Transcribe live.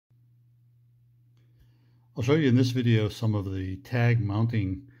I'll show you in this video some of the tag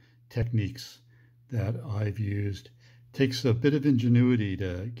mounting techniques that I've used. It takes a bit of ingenuity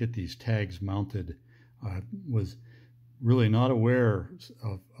to get these tags mounted. I was really not aware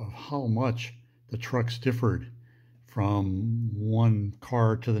of how much the trucks differed from one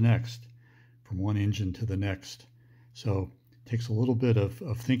car to the next, from one engine to the next. So it takes a little bit of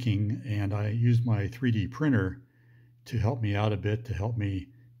thinking, and I used my 3D printer to help me out a bit, to help me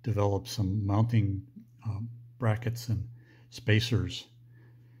develop some mounting brackets and spacers.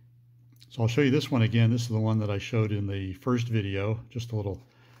 So I'll show you this one again. This is the one that I showed in the first video, just a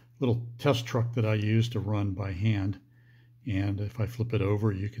little test truck that I used to run by hand. And if I flip it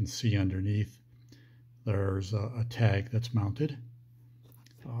over, you can see underneath there's a tag that's mounted.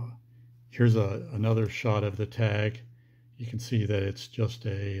 Here's another shot of the tag. You can see that it's just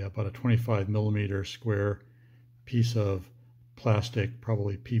about a 25 millimeter square piece of plastic,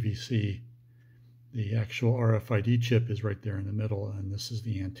 probably PVC. The actual RFID chip is right there in the middle, and this is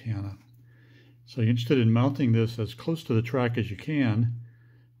the antenna. So you're interested in mounting this as close to the track as you can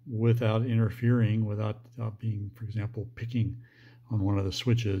without interfering, without being, for example, picking on one of the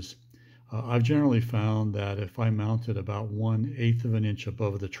switches. I've generally found that if I mount it about 1/8 of an inch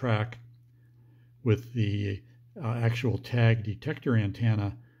above the track with the actual tag detector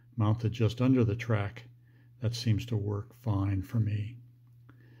antenna mounted just under the track, that seems to work fine for me.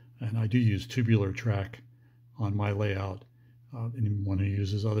 And I do use tubular track on my layout. Anyone who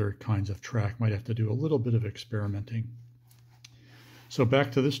uses other kinds of track might have to do a little bit of experimenting. So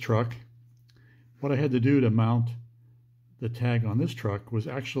back to this truck. What I had to do to mount the tag on this truck was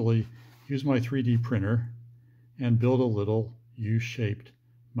actually use my 3D printer and build a little U-shaped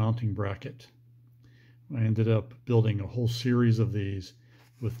mounting bracket. I ended up building a whole series of these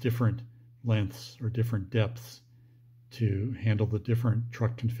with different lengths or different depths to handle the different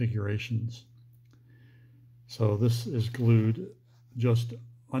truck configurations. So this is glued just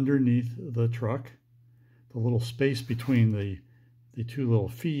underneath the truck. The little space between the two little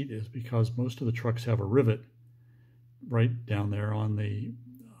feet is because most of the trucks have a rivet right down there on the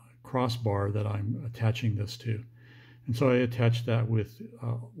crossbar that I'm attaching this to. And so I attached that with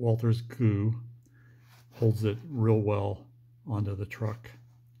Walther's glue, holds it real well onto the truck.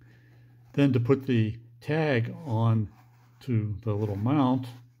 Then to put the tag on to the little mount,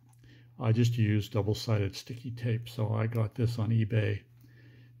 I just used double-sided sticky tape. So I got this on eBay.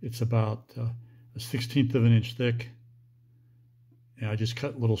 It's about a 1/16 of an inch thick, and I just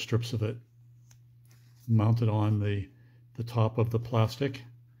cut little strips of it, mount it on the top of the plastic,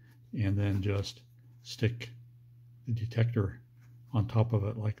 and then just stick the detector on top of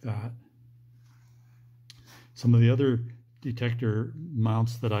it like that. Some of the other detector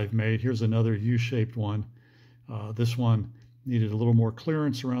mounts that I've made, here's another U-shaped one. This one needed a little more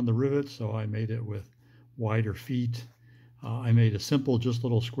clearance around the rivet, so I made it with wider feet. I made a simple, just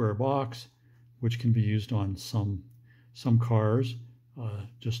little square box, which can be used on some cars,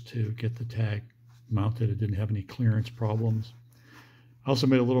 just to get the tag mounted. It didn't have any clearance problems. I also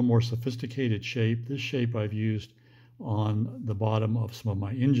made a little more sophisticated shape. This shape I've used on the bottom of some of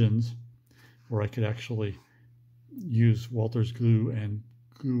my engines, where I could actually use Walther's glue and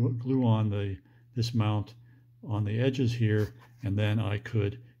glue on this mount on the edges here, and then I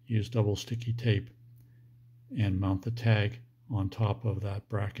could use double sticky tape and mount the tag on top of that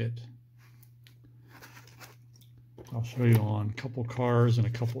bracket. I'll show you on a couple cars and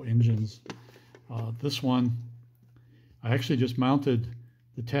a couple engines. This one, I actually just mounted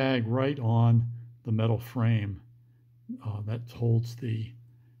the tag right on the metal frame that holds the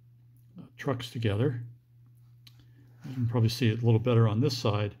trucks together. You can probably see it a little better on this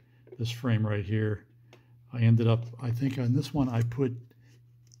side, this frame right here. I ended up, I think on this one, I put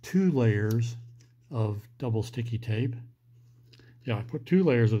 2 layers of double sticky tape. Yeah, I put 2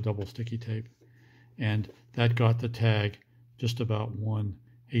 layers of double sticky tape, and that got the tag just about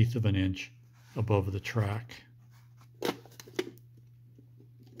 1/8 of an inch above the track.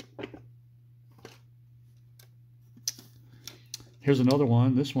 Here's another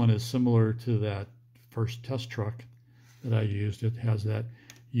one. This one is similar to that first test truck that I used. It has that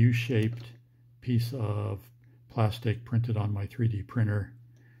U-shaped piece of plastic printed on my 3D printer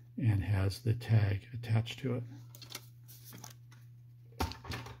and has the tag attached to it.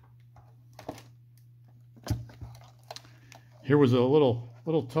 Here was a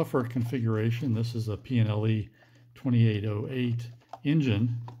little tougher configuration. This is a P&LE 2808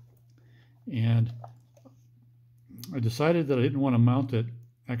 engine, and I decided that I didn't want to mount it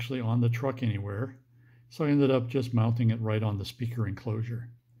actually on the truck anywhere, so I ended up just mounting it right on the speaker enclosure.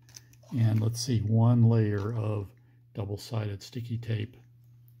 And let's see, 1 layer of double-sided sticky tape.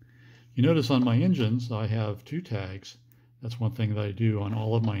 You notice on my engines, I have two tags. That's one thing that I do on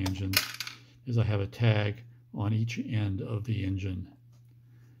all of my engines, is I have a tag on each end of the engine.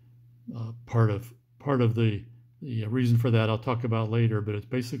 Part of the reason for that I'll talk about later, but it's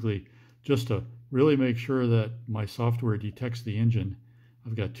basically just to really make sure that my software detects the engine.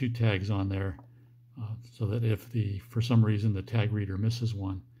 I've got two tags on there so that if for some reason the tag reader misses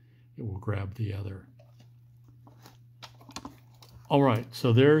one, it will grab the other. All right,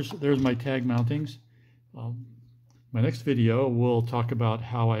 so there's my tag mountings. My next video will talk about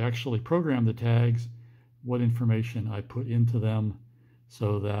how I actually program the tags, what information I put into them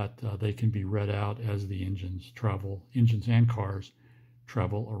so that they can be read out as the engines and cars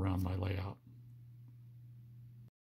travel around my layout.